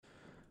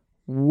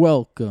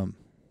Welcome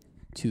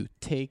to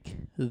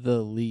Take the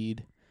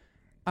Lead.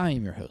 I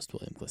am your host,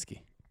 William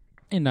Kliske.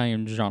 And I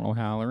am John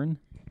O'Halloran.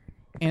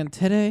 And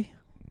today,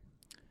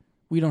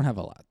 we don't have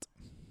a lot.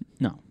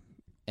 No.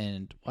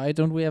 And why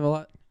don't we have a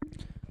lot?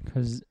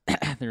 Because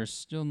there's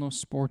still no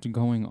sport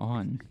going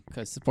on.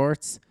 Because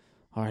sports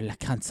are la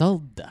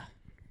canceled.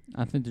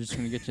 I think they're just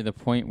going to get to the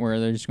point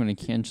where they're just going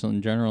to cancel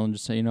in general and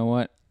just say, you know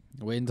what?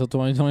 Wait until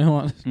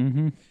 2021.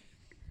 Mm-hmm.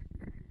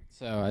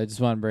 So I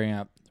just want to bring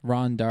up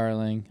Ron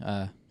Darling.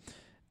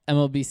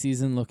 MLB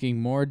season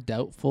looking more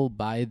doubtful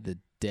by the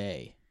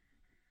day.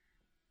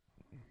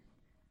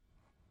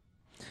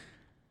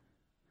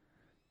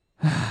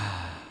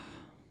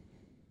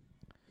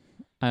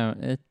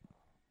 Our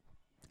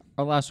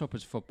last hope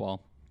is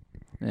football.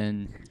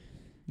 And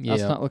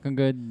that's not looking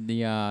good.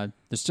 They're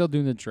still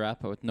doing the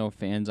draft, but with no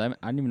fans. I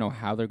don't even know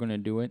how they're going to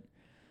do it.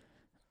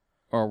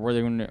 Or where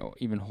they're going to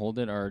even hold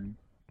it. Or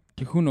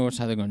who knows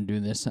how they're going to do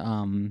this.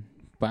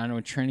 But I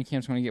know training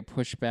camp's going to get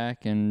pushed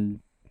back.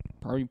 And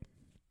probably,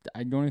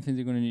 I don't even think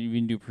they're going to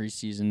even do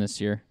preseason this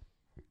year.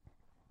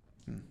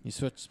 You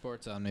switched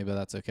sports on me, but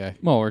that's okay.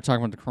 Well, we're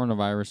talking about the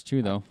coronavirus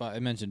too, though. I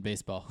mentioned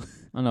baseball.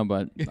 I know,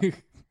 but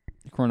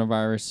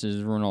coronavirus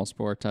has ruined all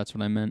sports. That's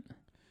what I meant.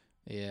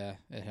 Yeah,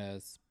 it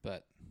has.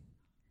 But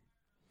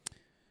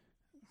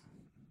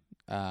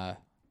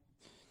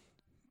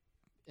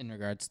in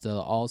regards to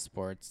all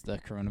sports, the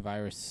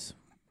coronavirus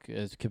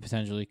could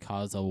potentially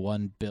cause a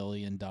 $1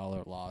 billion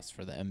loss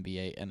for the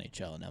NBA,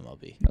 NHL, and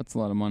MLB. That's a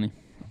lot of money.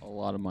 A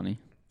lot of money.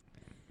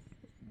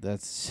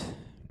 That's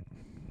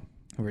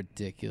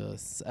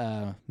ridiculous.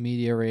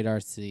 Media Radar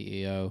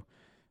CEO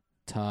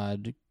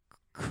Todd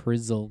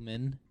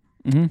Krizelman,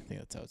 I think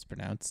that's how it's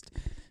pronounced,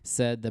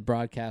 said the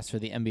broadcasts for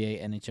the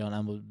NBA, NHL,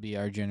 and MLB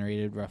are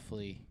generated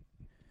roughly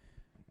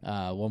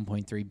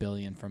 $1.3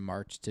 billion from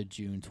March to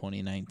June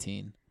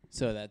 2019.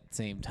 So that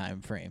same time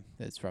frame,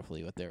 that's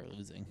roughly what they were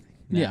losing.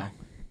 Now, yeah.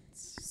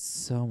 It's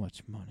so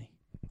much money.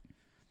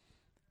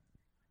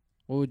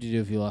 What would you do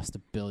if you lost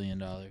 $1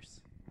 billion? I don't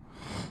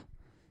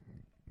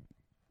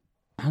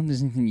think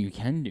there's anything you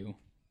can do.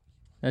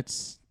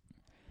 That's...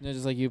 No,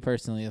 just like you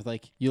personally. It's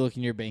like you look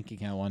in your bank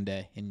account one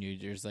day and you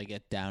just like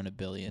get down $1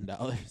 billion.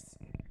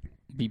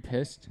 Be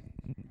pissed?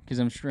 Because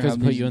I'm sure... Because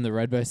put you in the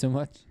red by so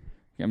much?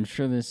 I'm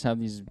sure this is how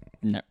these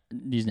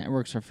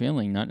networks are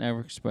feeling. Not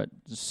networks, but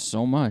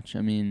so much.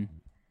 I mean...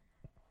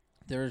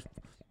 They're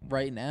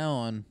right now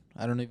on...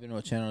 I don't even know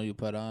what channel you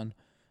put on,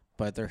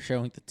 but they're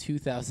showing the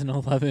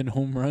 2011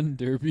 home run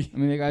derby. I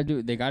mean, they gotta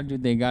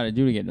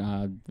do to get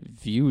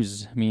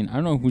views. I mean, I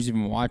don't know who's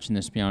even watching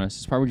this. To be honest,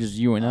 it's probably just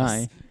you and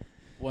I.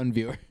 One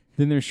viewer.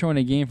 Then they're showing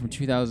a game from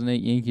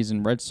 2008 Yankees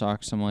and Red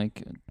Sox. I'm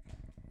like,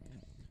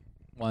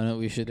 why not?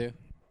 We should do.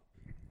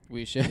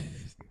 We should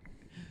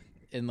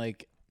in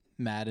like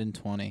Madden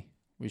 20.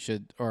 We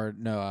should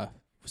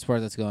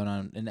sport that's going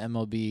on in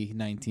MLB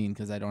 19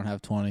 because I don't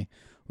have 20.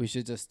 We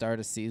should just start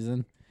a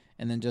season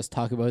and then just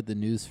talk about the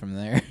news from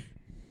there.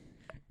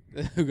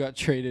 Who got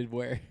traded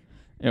where?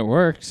 It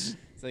works.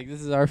 It's like,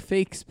 this is our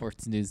fake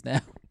sports news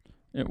now.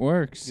 It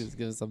works. Just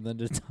give us something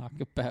to talk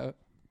about.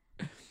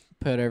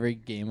 Put every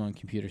game on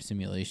computer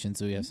simulation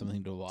so we have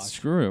something to watch.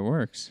 Screw it, it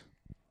works.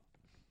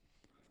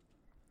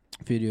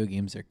 Video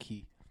games are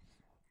key.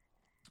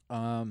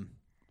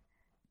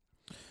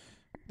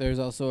 There's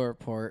also a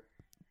report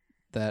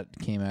that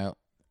came out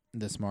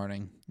this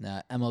morning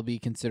that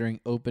MLB considering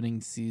opening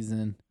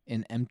season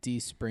in empty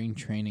spring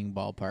training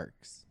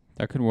ballparks.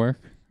 That could work.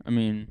 I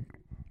mean,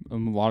 a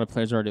lot of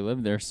players already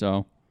live there,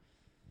 so.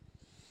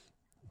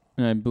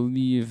 And I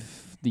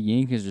believe the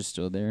Yankees are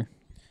still there.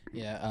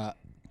 Yeah,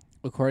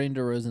 according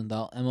to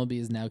Rosenthal, MLB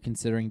is now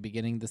considering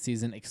beginning the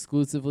season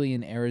exclusively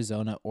in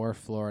Arizona or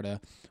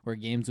Florida, where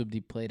games would be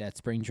played at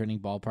spring training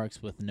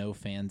ballparks with no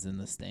fans in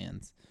the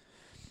stands.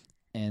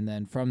 And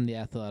then from The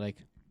Athletic,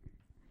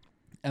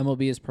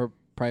 MLB is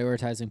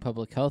prioritizing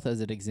public health as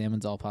it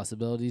examines all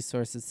possibilities.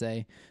 Sources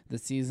say the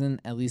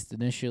season, at least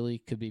initially,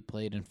 could be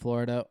played in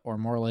Florida or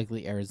more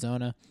likely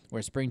Arizona,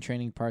 where spring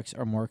training parks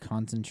are more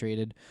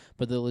concentrated.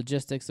 But the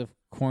logistics of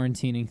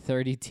quarantining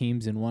 30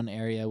 teams in one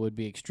area would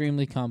be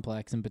extremely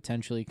complex and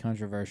potentially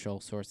controversial,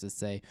 sources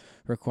say,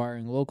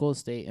 requiring local,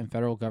 state, and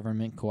federal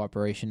government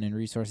cooperation and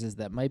resources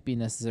that might be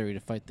necessary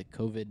to fight the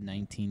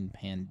COVID-19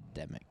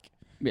 pandemic.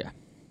 Yeah.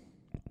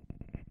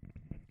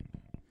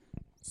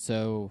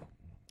 So,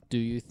 do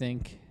you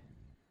think...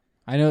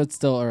 I know it's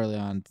still early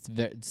on.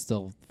 It's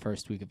still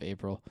first week of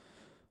April.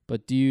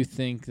 But do you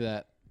think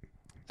that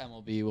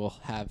MLB will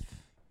have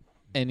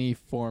any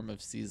form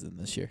of season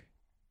this year?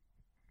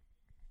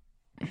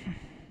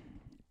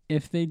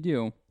 If they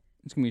do,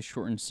 it's going to be a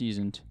shortened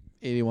season.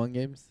 81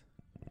 games?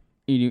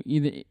 I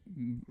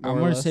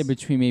want to say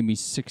between maybe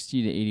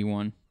 60 to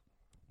 81.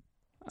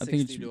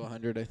 60 to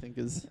 100, I think,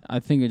 is... I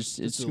think it's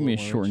going to be a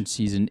shortened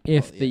season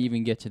if they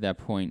even get to that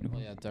point.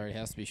 Well, yeah, it already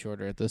has to be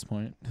shorter at this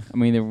point. I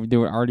mean, they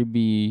would already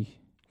be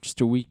just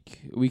a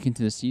week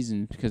into the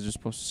season because they're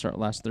supposed to start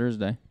last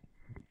Thursday.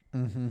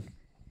 Mm-hmm.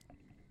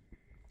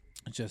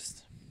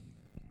 Just...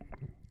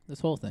 This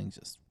whole thing's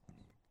just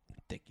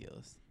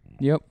ridiculous.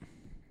 Yep. Do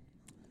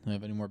we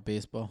have any more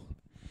baseball?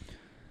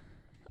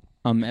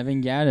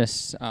 Evan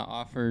Gaddis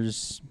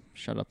offers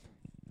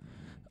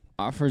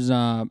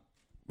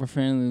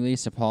profanity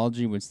laced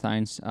apology with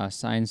sign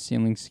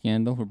stealing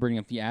scandal. We're bringing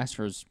up the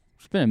Astros.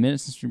 It's been a minute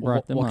since we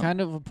brought them up. What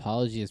kind of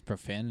apology is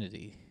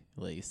profanity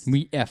laced?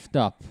 We effed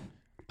up.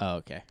 Oh,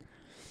 okay.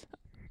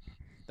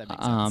 That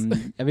makes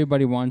sense.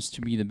 Everybody wants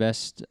to be the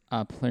best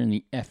player in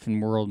the effing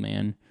world,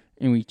 man,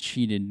 and we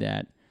cheated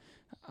that.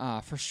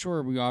 For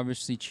sure, we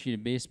obviously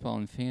cheated baseball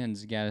and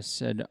fans, Gaddis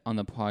said on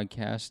the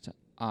podcast.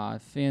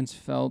 Fans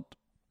felt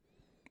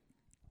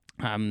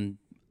I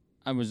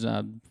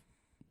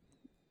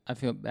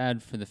feel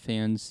bad for the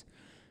fans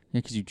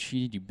because you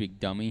cheated, you big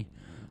dummy.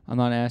 I'm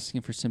not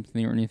asking for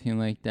sympathy or anything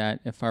like that.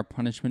 If our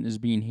punishment is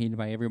being hated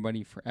by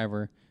everybody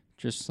forever,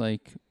 just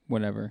like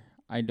whatever.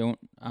 I don't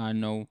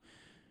know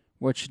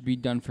what should be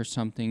done for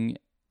something.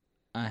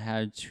 I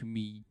had to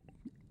be,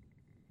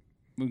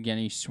 again,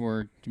 he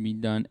swore to be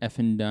done,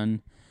 effing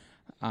done.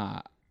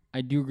 I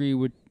do agree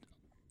with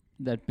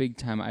that big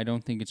time. I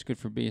don't think it's good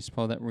for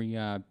baseball that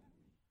we're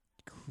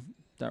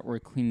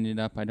cleaning it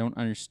up. I don't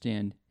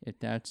understand if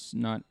that's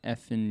not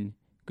effing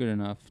good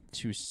enough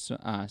to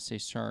say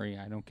sorry.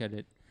 I don't get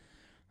it.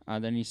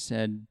 Then he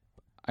said,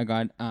 I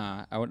got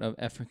out of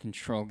effing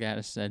control.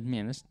 Gaddis said,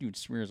 man, this dude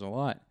swears a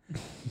lot.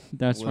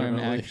 That's why I'm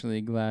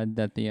actually glad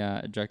that the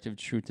objective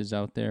truth is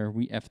out there.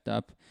 We effed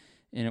up,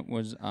 and it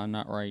was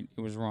not right.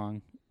 It was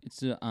wrong.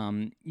 It's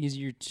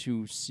easier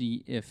to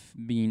see if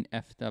being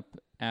effed up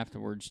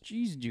afterwards.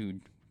 Jeez,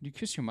 dude, you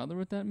kiss your mother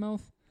with that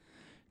mouth?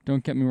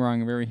 Don't get me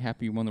wrong, I'm very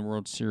happy you won the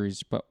World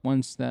Series, but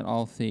once that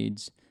all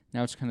fades,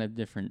 now it's kind of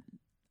different.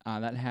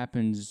 That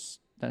happened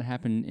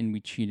and we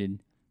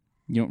cheated.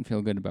 You don't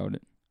feel good about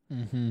it.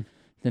 Mm-hmm.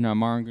 Then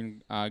Marlon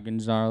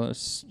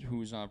Gonzalez,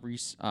 who's on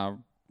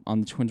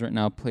the Twins right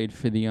now, played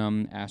for the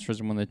Astros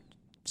and won the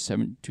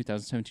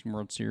 2017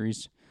 World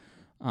Series.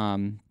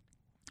 I'm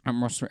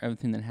for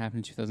everything that happened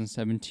in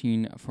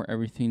 2017, for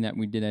everything that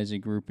we did as a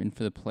group, and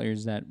for the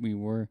players that we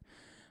were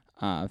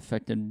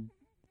affected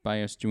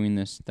by us doing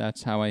this.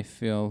 That's how I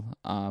feel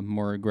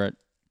more regret,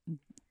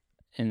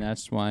 and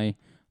that's why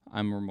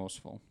I'm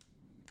remorseful.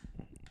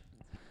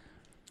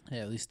 Hey,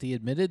 at least he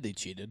admitted they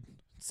cheated.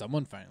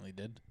 Someone finally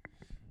did.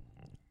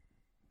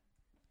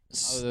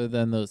 Other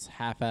than those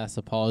half-ass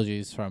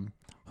apologies from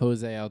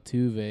Jose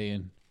Altuve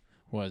and,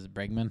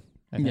 Bregman?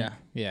 I think?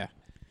 Yeah.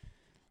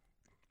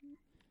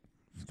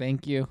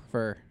 Thank you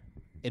for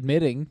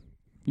admitting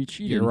you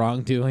cheated. Your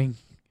wrongdoing.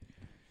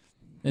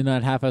 And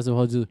not half-ass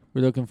apologies.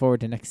 We're looking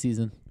forward to next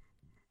season.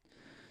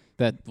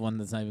 That one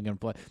that's not even going to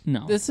play.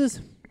 No. This is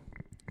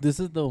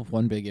the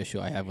one big issue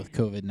I have with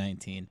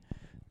COVID-19.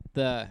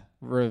 The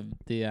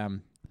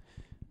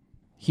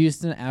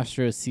Houston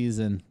Astros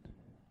season,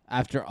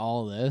 after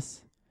all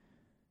this,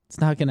 it's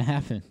not going to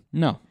happen.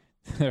 No.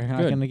 They're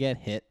not going to get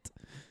hit.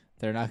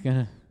 They're not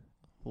going to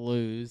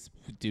lose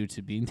due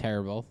to being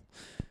terrible.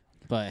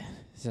 But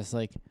it's just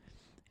like,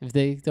 if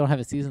they don't have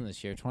a season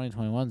this year,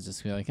 2021 is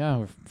just going to be like,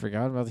 oh, we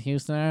forgot about the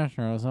Houston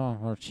Astros. Oh,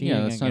 we're cheating again.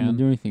 Yeah, let's not even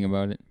do anything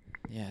about it.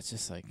 Yeah, it's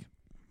just like,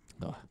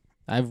 oh.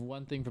 I have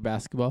one thing for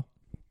basketball.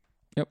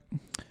 Yep.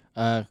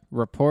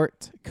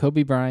 Report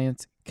Kobe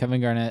Bryant,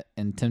 Kevin Garnett,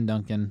 and Tim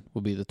Duncan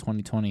will be the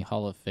 2020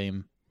 Hall of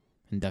Fame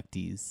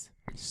inductees.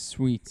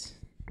 Sweet.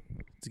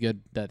 It's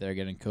good that they're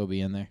getting Kobe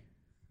in there.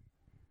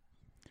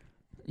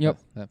 Yep.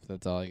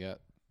 That's all I got.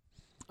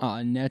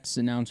 Nets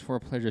announced 4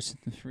 players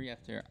sent free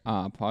after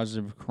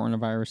positive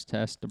coronavirus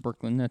test. The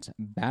Brooklyn Nets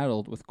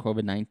battled with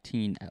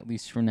COVID-19, at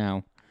least for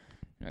now.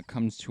 And it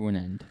comes to an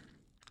end.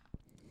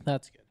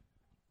 That's good.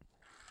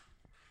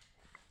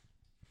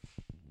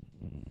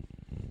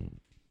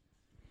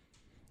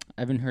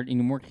 I haven't heard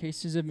any more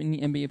cases of any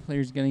NBA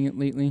players getting it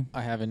lately.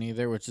 I haven't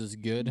either, which is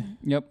good.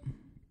 Yep.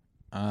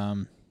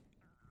 I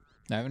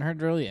haven't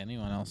heard really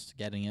anyone else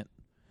getting it.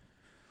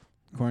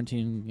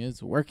 Quarantine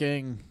is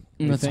working.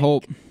 Let's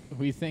hope.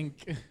 We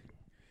think.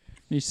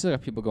 You still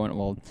got people going,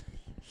 well,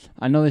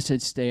 I know they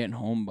said stay at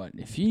home, but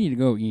if you need to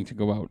go, you need to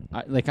go out.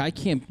 I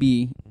can't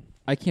be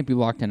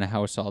locked in a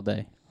house all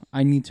day.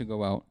 I need to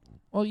go out.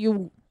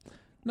 Well,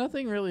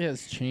 nothing really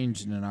has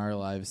changed in our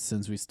lives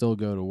since we still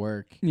go to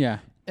work. Yeah,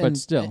 but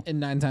still. And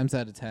 9 times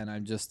out of 10,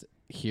 I'm just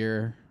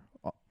here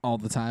all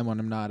the time when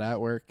I'm not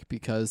at work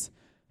because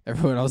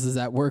everyone else is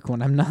at work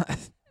when I'm not.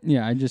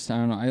 Yeah, I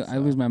don't know. I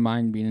lose my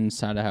mind being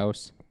inside a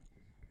house.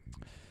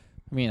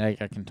 I mean, I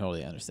can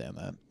totally understand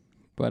that.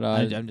 But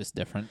I'm just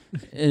different.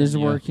 It is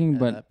working,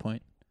 but at that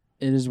point.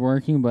 It is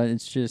working, but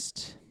it's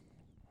just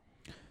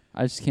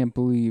I just can't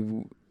believe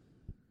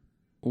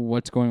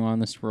what's going on in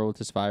this world with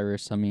this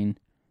virus. I mean,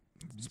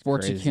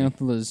 sports are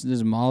canceled.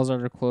 There's malls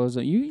that are closed.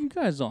 You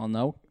guys all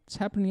know it's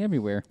happening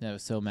everywhere. Yeah, I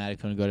was so mad I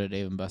couldn't go to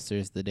Dave &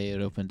 Buster's the day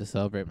it opened to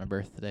celebrate my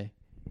birthday.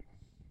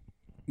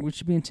 We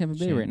should be in Tampa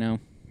Bay right now,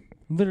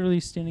 literally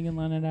standing in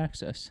line at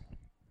Access.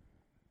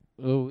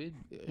 Oh,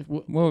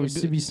 we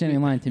should be standing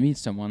in line to meet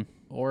someone.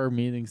 Or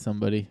meeting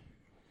somebody.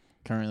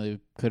 Currently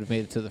could have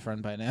made it to the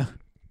front by now.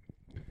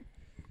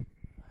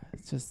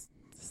 It's just,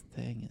 this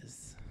thing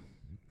is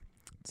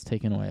It's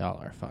taken away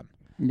all our fun.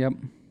 Yep.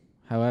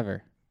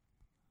 However,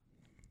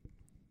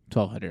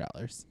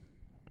 $1,200.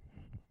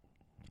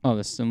 Oh,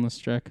 the stimulus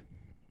check?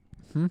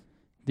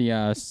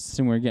 The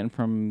thing we're getting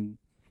from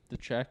the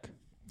check?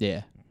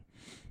 Yeah.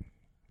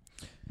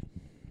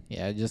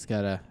 Yeah, I just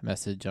got a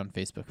message on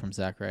Facebook from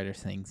Zach Ryder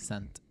saying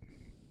sent.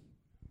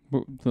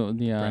 The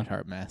Bret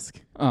Hart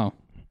mask. Oh.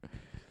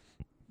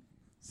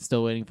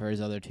 Still waiting for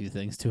his other 2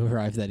 things to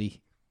arrive that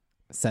he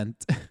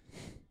sent.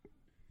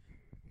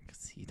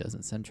 Because he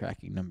doesn't send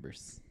tracking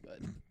numbers. But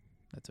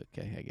that's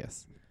okay, I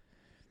guess.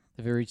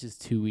 If it reaches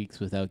 2 weeks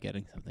without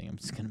getting something, I'm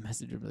just going to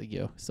message him like,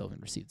 yo, still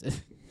haven't received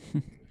it.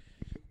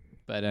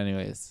 But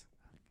anyways,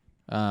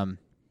 I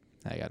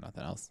got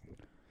nothing else.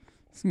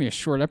 It's going to be a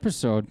short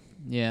episode.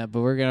 Yeah,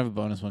 but we're going to have a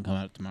bonus one come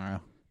out tomorrow.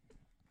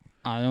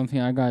 I don't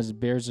think I got his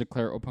Bears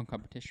declare open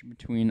competition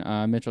between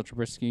Mitchell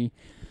Trubisky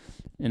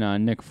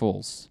and Nick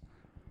Foles.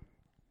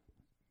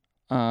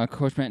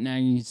 Coach Matt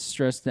Nagy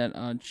stressed that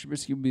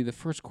Trubisky will be the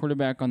first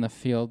quarterback on the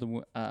field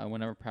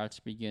whenever practice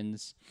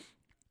begins,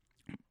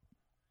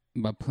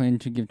 but planning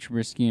to give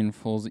Trubisky and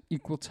Foles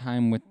equal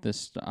time with the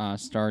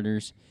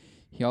starters.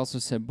 He also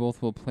said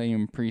both will play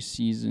in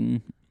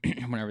preseason,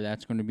 whenever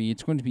that's going to be.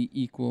 It's going to be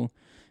equal,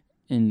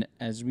 and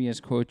as we as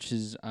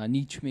coaches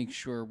need to make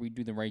sure we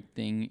do the right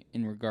thing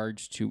in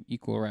regards to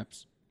equal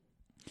reps,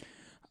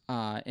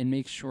 and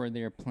make sure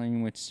they are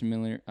playing with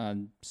similar. Oh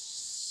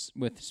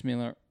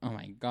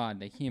my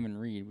God, I can't even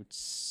read. With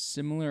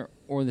similar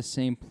or the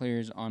same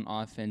players on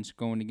offense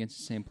going against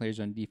the same players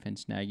on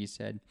defense. Nagy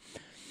said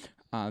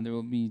there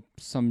will be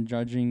some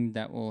judging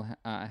that we'll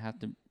have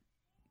to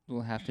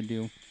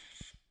do.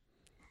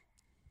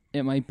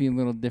 It might be a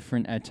little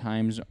different at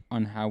times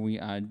on how we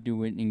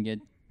do it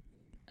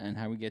and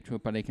how we get to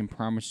it, but I can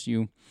promise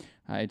you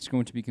it's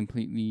going to be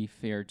completely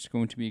fair. It's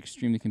going to be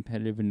extremely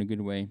competitive in a good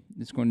way.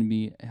 It's going to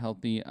be a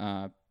healthy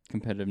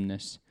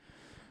competitiveness.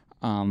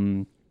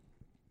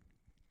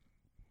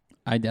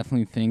 I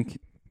definitely think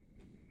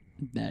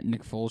that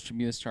Nick Foles should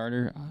be the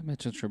starter.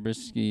 Mitchell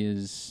Trubisky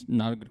is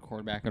not a good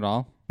quarterback at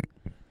all.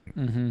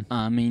 Mm-hmm.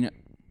 I mean,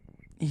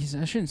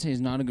 I shouldn't say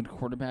he's not a good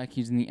quarterback.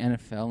 He's in the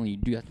NFL, and you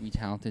do have to be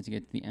talented to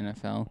get to the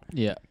NFL.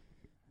 Yeah.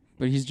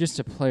 But he's just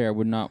a player. I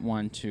would not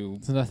want to.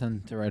 It's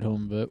nothing to write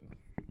home about.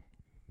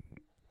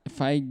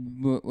 If I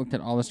looked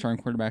at all the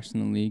starting quarterbacks in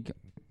the league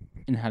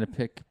and had to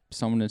pick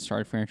someone to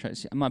start a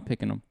franchise, I'm not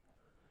picking him.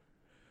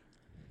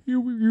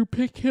 You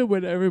pick him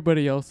on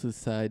everybody else's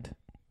side.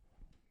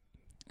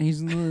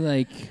 He's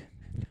like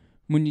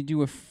when you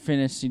do a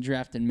fantasy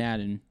draft in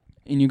Madden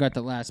and you got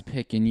the last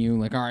pick and you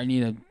like, all right, I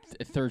need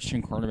a third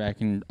string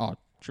quarterback and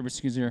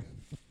Trubisky's here,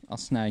 I'll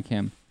snag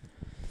him.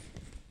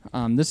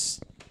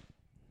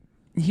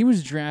 He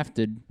was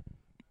drafted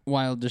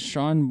while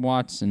Deshaun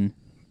Watson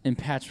and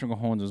Patrick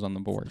Mahomes was on the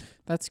board.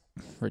 That's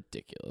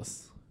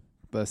ridiculous.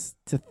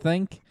 To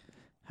think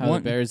how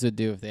the Bears would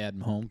do if they had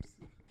Mahomes.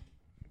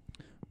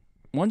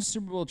 One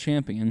Super Bowl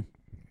champion.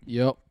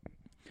 Yep.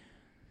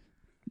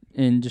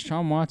 And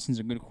Deshaun Watson's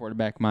a good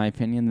quarterback, in my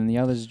opinion, and the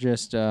other's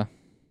just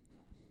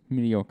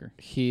mediocre.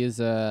 He is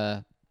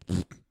a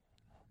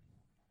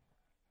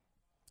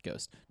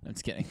ghost. No, I'm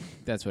just kidding.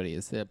 That's what he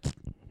is. Yep.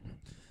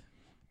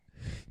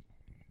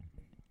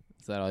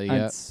 Is that all you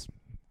got?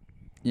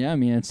 Yeah, I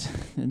mean, it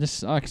just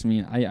sucks. I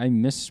mean, I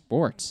miss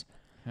sports.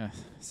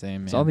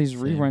 Same, man. It's all these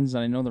reruns that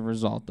I know the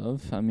result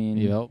of. I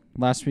mean,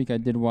 last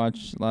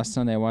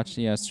Sunday I watched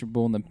the Super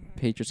Bowl and the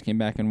Patriots came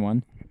back and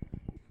won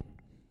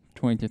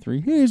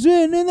 20-3. He's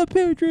in and the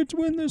Patriots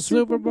win the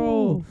Super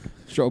Bowl.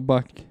 Show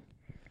Buck.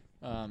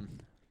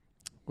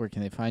 Where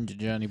can they find you,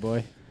 Johnny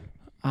boy?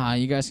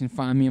 You guys can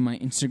find me on my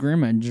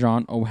Instagram at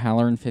John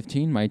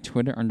O'Halloran15, my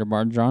Twitter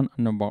 _John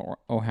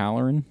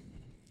 _O'Halloran.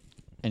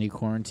 Any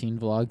quarantine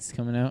vlogs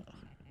coming out?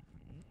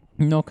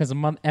 No, because the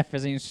mother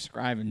effers ain't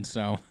subscribing,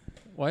 so.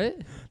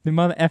 What? The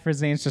mother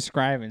effers ain't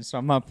subscribing, so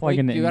I'm not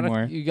plugging it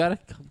anymore. You gotta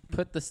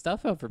put the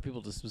stuff out for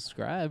people to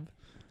subscribe.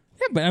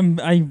 Yeah,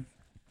 but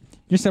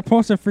you're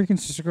supposed to freaking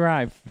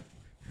subscribe,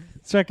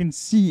 so I can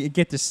see it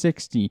get to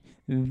 60.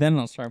 Then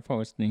I'll start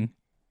posting.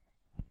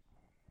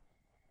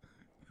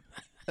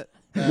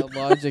 That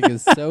logic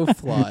is so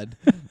flawed.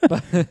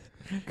 But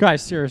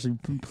guys, seriously,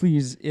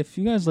 please, if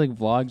you guys like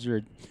vlogs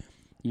or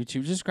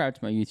YouTube, subscribe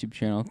to my YouTube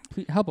channel.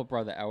 Please help a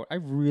brother out. I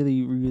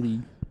really,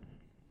 really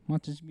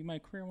want this to be my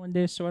career one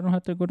day, so I don't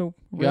have to go to.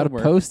 You gotta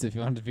post if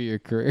you want it to be your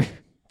career.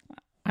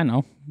 I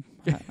know.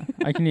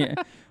 I can.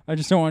 I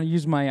just don't want to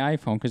use my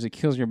iPhone because it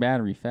kills your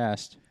battery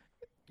fast.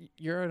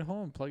 You're at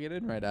home. Plug it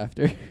in right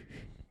after.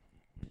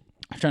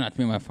 I try not to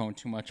be on my phone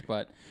too much,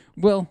 but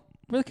where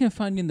can I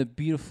find you in the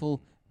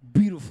beautiful,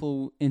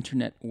 beautiful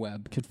internet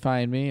web? You can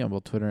find me on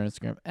both Twitter and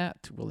Instagram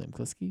at William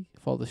Kliske.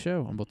 Follow the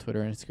show on both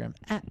Twitter and Instagram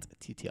at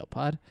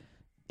TTLPod.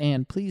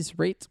 And please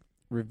rate,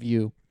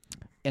 review,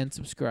 and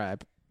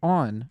subscribe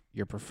on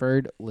your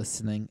preferred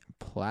listening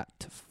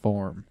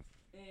platform.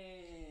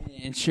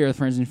 And share with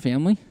friends and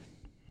family.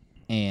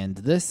 And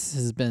this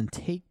has been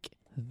Take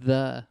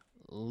the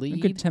Lead. A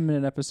good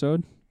 10-minute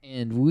episode.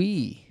 And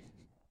we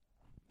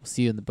will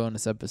see you in the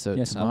bonus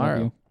episode tomorrow. I love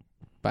you.